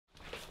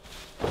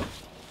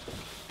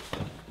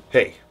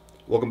Hey,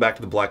 welcome back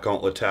to the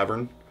Gauntlet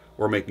Tavern.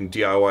 We're making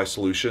DIY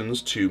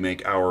solutions to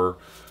make our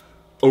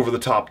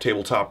over-the-top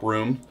tabletop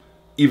room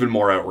even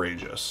more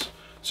outrageous.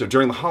 So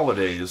during the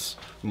holidays,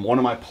 one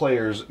of my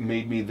players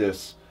made me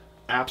this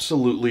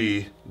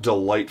absolutely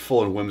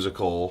delightful and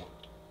whimsical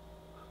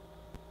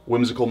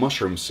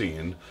mushroom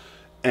scene.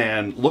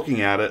 And looking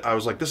at it, I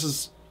was like, this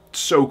is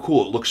so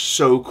cool. It looks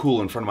so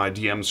cool in front of my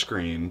DM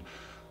screen.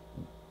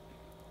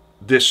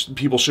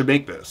 People should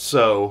make this.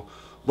 So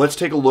let's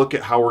take a look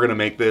at how we're going to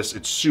make this.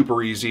 It's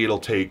super easy. It'll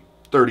take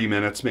 30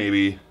 minutes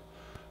maybe.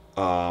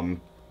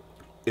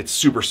 It's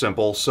super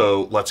simple,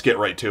 so let's get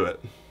right to it.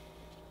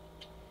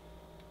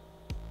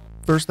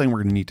 First thing we're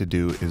going to need to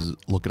do is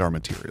look at our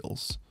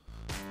materials.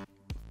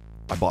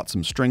 I bought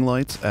some string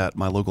lights at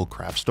my local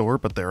craft store,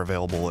 but they're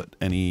available at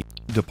any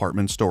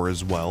department store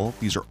as well.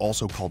 These are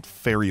also called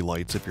faerie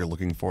lights if you're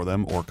looking for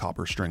them, or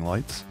copper string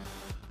lights.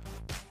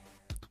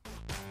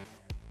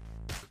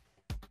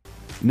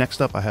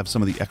 Next up, I have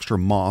some of the extra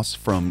moss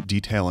from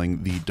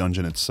detailing the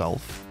dungeon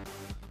itself.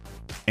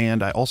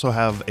 And I also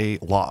have a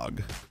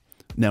log.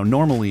 Now,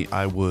 normally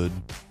I would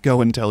go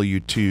and tell you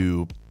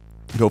to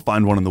go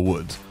find one in the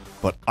woods,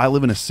 but I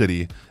live in a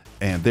city,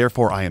 and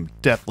therefore I am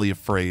deathly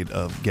afraid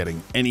of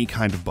getting any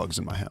kind of bugs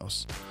in my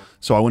house.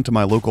 So I went to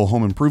my local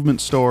home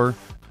improvement store,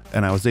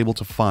 and I was able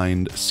to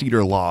find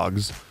cedar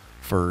logs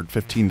for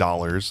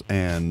 $15,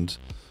 and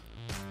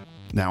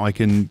now I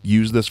can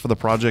use this for the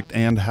project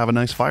and have a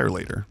nice fire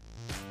later.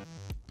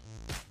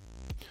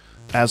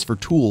 As for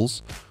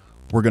tools,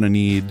 we're going to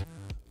need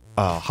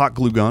a hot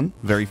glue gun,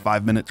 very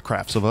 5-minute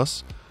crafts of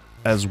us,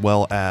 as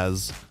well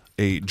as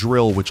a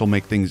drill, which will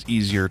make things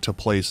easier to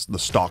place the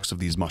stalks of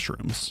these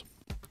mushrooms.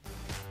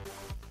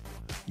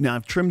 Now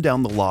I've trimmed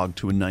down the log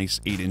to a nice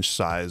 8-inch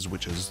size,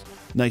 which is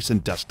nice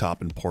and desktop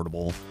and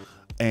portable.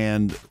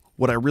 And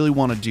what I really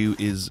want to do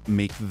is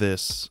make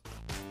this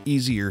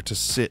easier to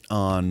sit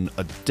on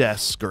a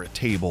desk or a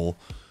table.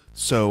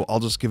 So I'll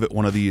just give it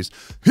one of these.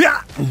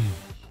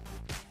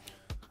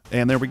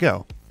 And there we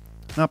go.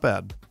 Not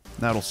bad.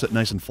 Now it'll sit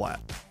nice and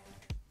flat.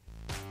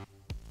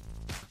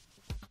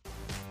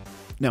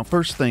 Now,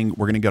 first thing,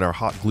 we're going to get our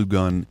hot glue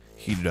gun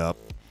heated up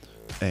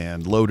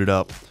and loaded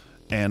up.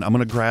 And I'm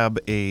going to grab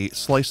a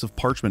slice of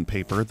parchment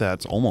paper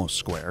that's almost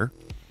square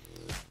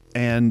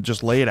and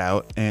just lay it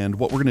out. And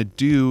what we're going to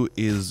do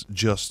is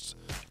just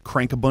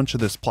crank a bunch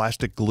of this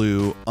plastic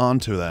glue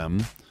onto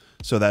them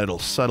so that it'll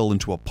settle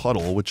into a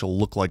puddle, which will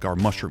look like our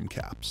mushroom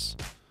caps.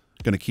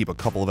 Going to keep a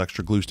couple of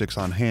extra glue sticks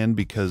on hand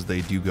because they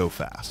do go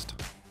fast.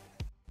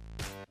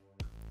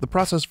 The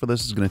process for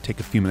this is going to take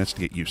a few minutes to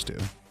get used to.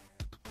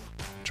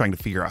 Trying to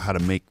figure out how to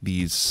make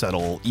these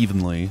settle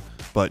evenly,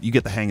 but you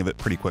get the hang of it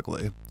pretty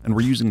quickly. And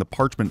we're using the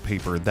parchment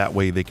paper, that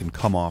way they can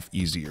come off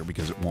easier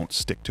because it won't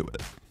stick to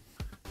it.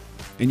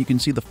 And you can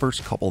see the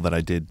first couple that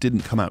I did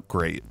didn't come out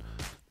great,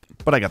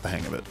 but I got the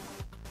hang of it.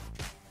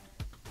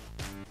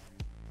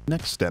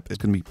 Next step is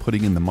going to be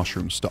putting in the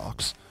mushroom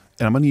stalks.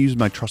 And I'm going to use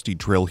my trusty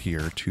drill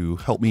here to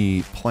help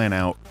me plan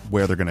out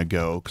where they're going to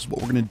go, because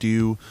what we're going to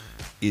do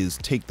is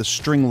take the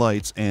string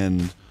lights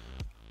and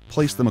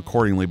place them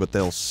accordingly, but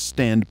they'll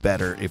stand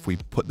better if we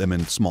put them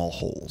in small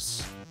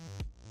holes.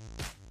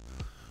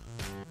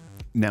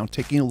 Now,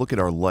 taking a look at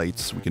our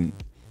lights, we can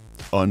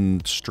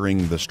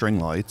unstring the string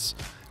lights.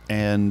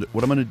 And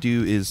what I'm going to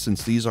do is,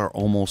 since these are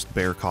almost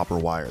bare copper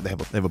wire, they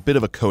have a bit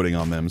of a coating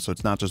on them, so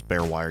it's not just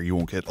bare wire, you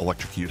won't get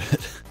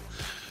electrocuted.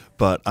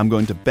 But I'm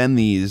going to bend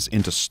these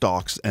into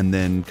stalks and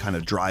then kind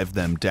of drive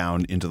them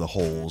down into the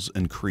holes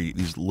and create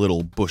these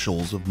little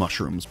bushels of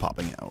mushrooms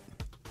popping out.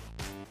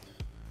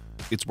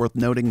 It's worth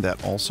noting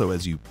that also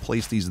as you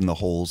place these in the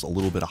holes, a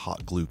little bit of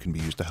hot glue can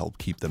be used to help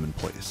keep them in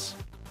place.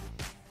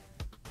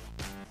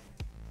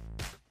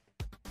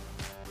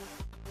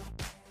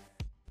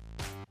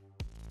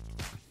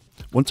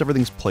 Once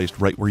everything's placed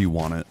right where you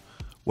want it,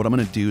 what I'm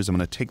going to do is I'm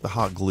going to take the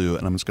hot glue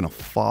and I'm just going to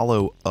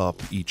follow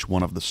up each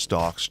one of the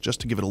stalks just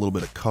to give it a little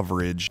bit of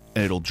coverage,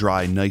 and it'll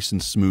dry nice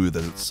and smooth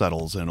as it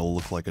settles, and it'll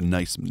look like a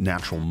nice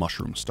natural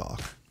mushroom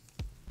stalk.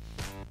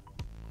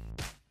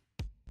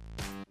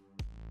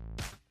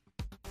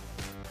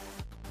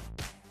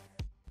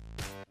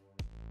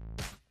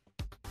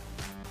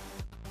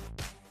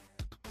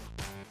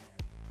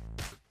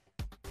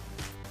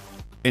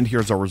 And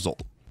here's our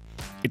result.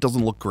 It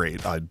doesn't look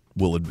great, I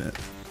will admit.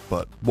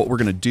 But what we're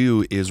going to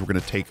do is we're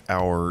going to take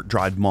our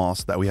dried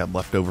moss that we had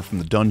left over from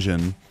the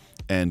dungeon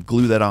and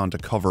glue that on to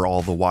cover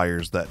all the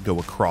wires that go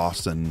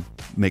across and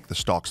make the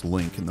stalks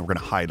link, and then we're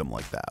going to hide them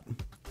like that.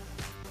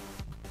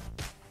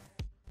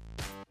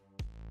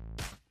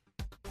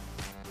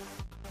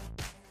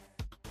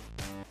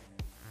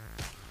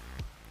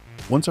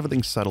 Once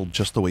everything's settled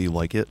just the way you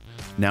like it,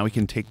 now we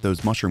can take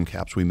those mushroom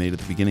caps we made at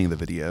the beginning of the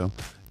video,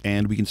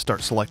 and we can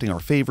start selecting our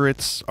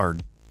favorites, our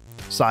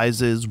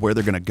sizes, where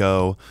they're going to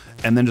go,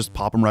 and then just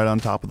pop them right on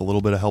top with a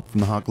little bit of help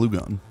from the hot glue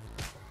gun.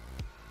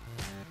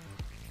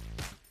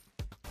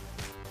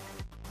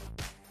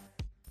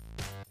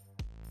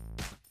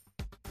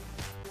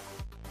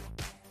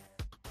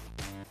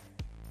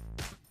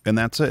 And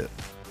that's it.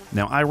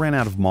 Now, I ran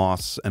out of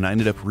moss, and I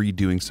ended up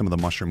redoing some of the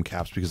mushroom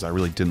caps because I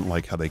really didn't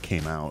like how they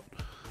came out.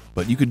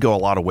 But you could go a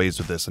lot of ways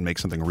with this and make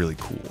something really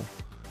cool.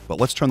 But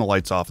let's turn the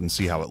lights off and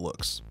see how it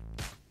looks.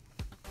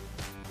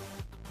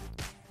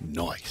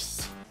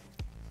 Nice.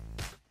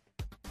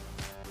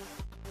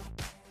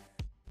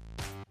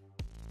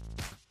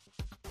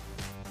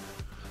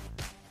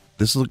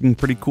 This is looking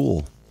pretty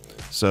cool.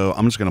 So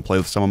I'm just going to play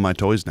with some of my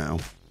toys now.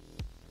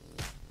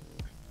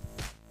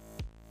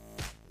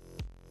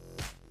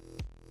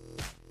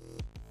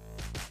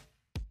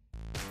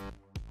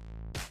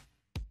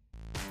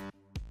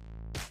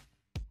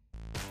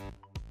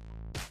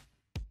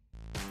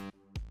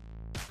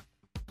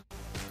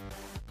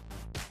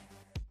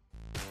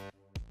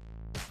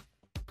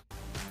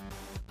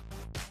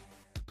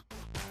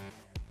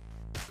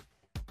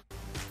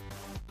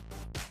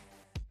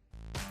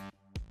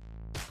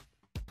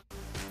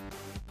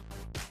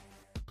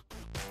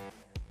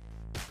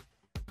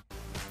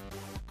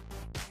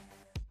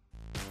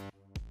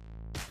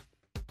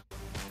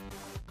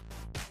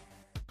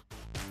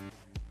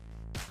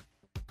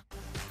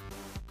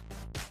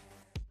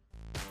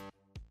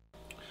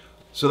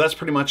 So that's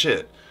pretty much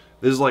it.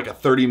 This is like a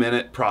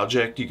 30-minute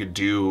project you could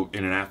do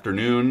in an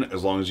afternoon,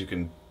 as long as you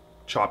can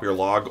chop your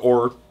log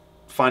or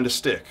find a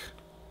stick.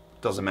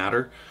 Doesn't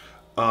matter.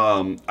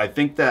 I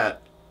think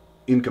that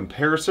in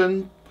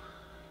comparison,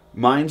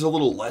 mine's a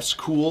little less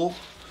cool,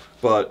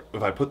 but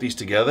if I put these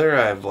together,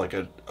 I have like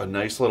a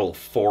nice little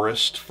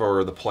forest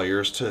for the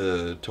players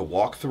to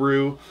walk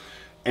through.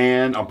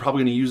 And I'm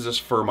probably going to use this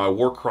for my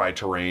Warcry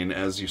terrain,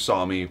 as you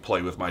saw me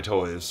play with my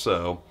toys.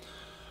 So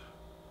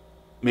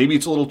maybe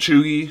it's a little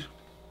chewy.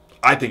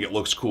 I think it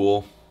looks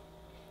cool.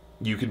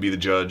 You can be the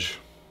judge.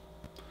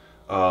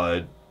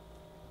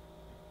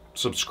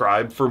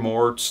 Subscribe for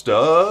more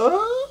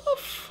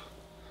stuff?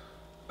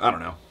 I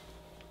don't know.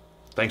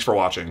 Thanks for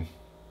watching.